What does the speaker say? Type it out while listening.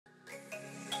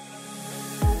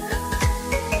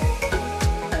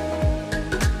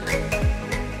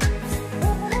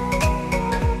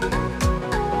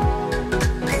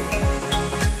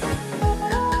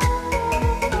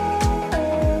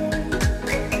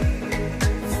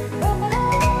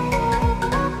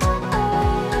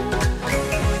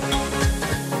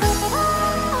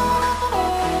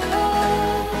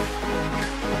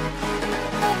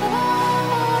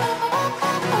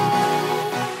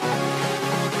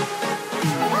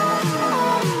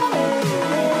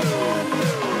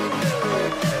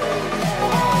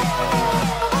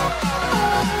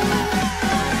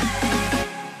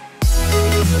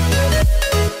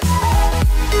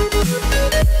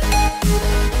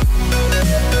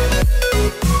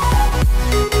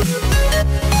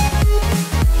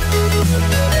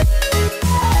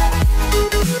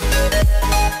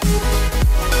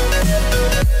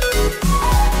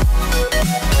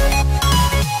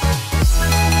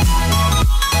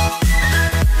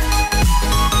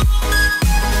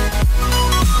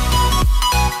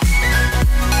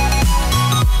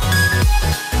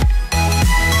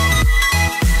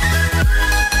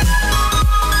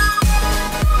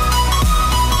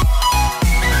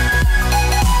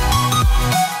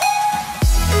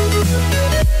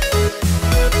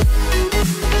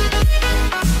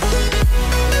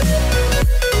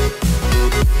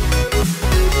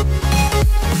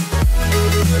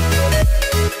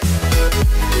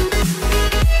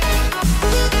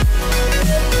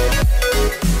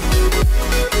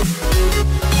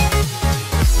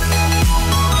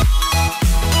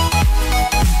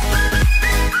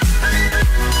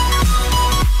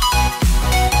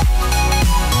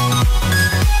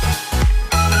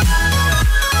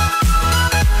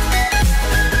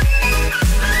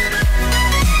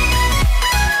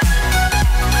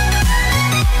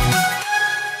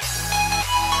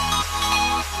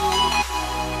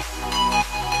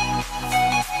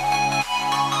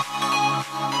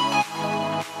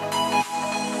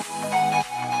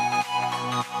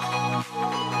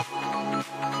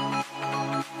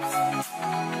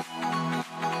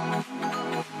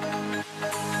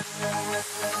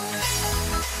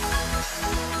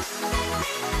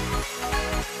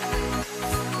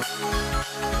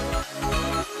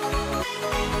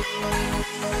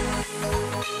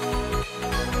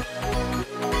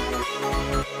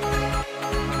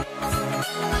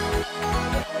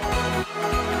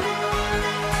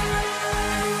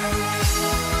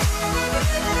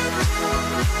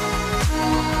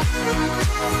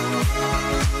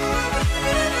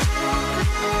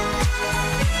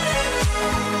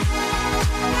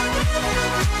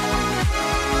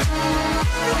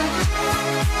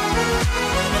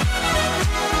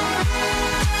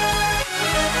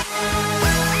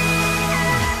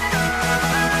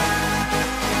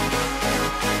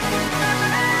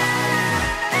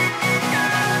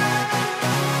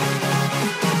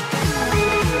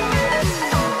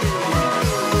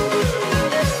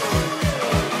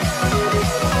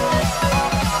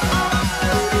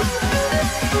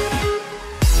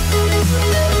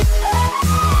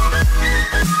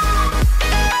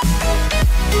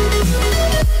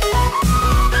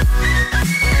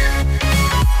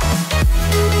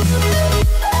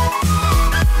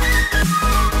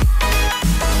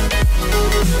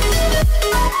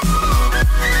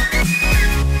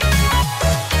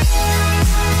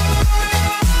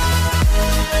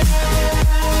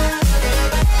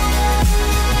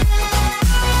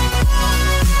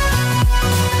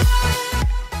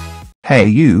Hey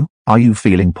you, are you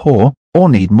feeling poor, or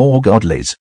need more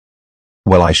godlies?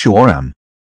 Well, I sure am.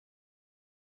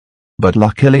 But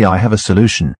luckily I have a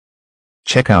solution.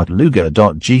 Check out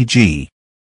Luger.gg.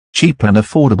 Cheap and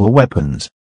affordable weapons.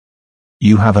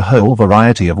 You have a whole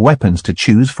variety of weapons to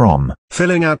choose from.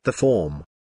 Filling out the form.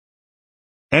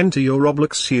 Enter your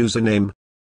Roblox username.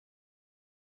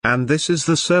 And this is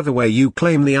the server where you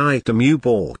claim the item you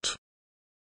bought.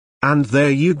 And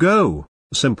there you go,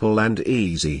 simple and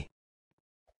easy.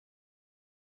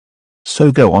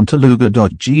 So go on to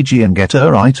Luger.gg and get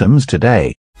our items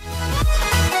today.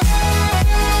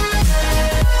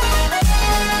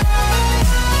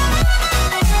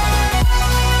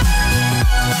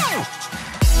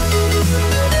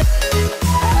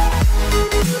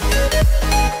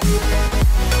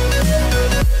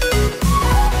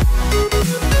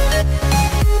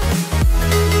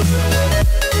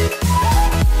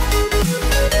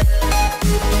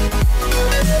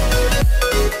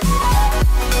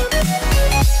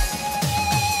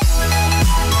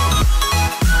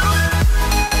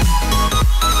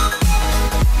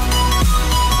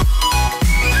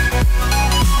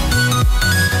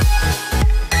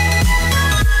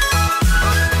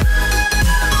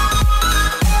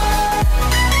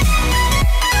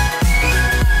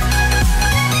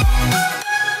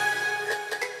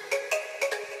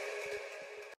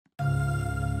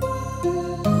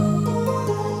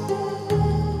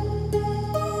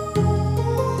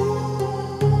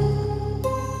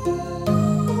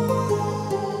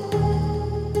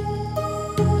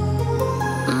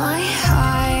 My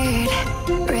heart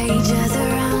rages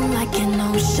around like an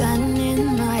ocean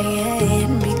in my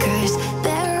head, because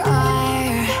there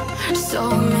are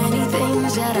so many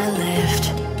things that I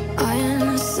left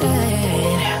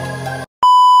unsaid.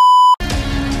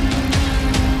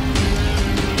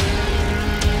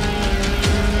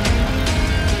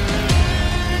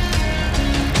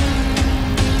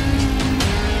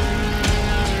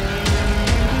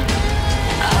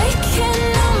 I can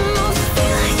almost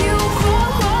feel you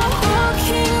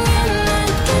walking in the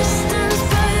distance,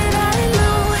 but I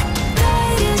know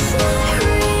that it's not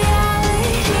reality.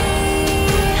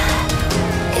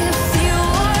 If you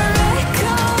are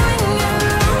echoing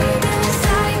around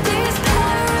inside these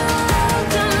parallel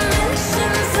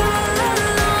dimensions all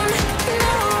alone,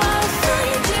 know I'll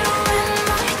find you in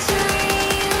my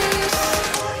dreams.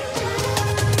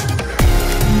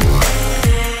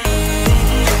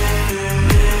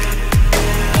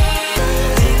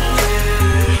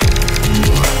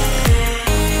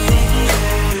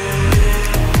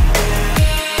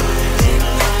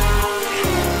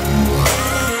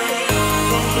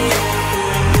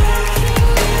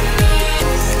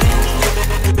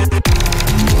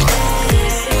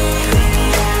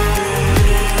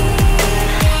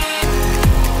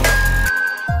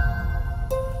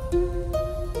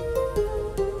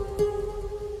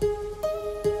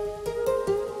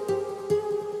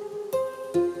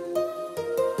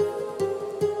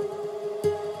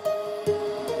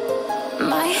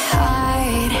 My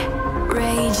heart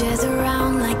rages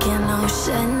around like an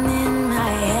ocean in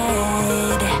my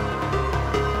head.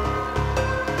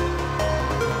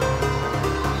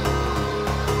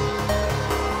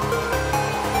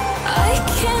 I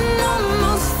can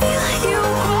almost feel you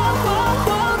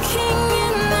walking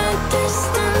in the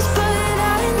distance, but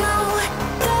I know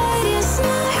that it's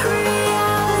not reality.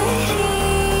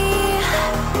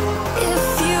 If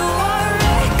you are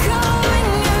echoing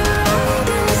around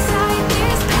inside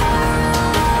these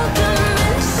parallel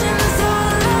dimensions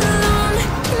all alone,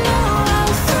 know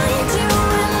I'll find you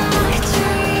in my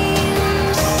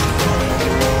dreams.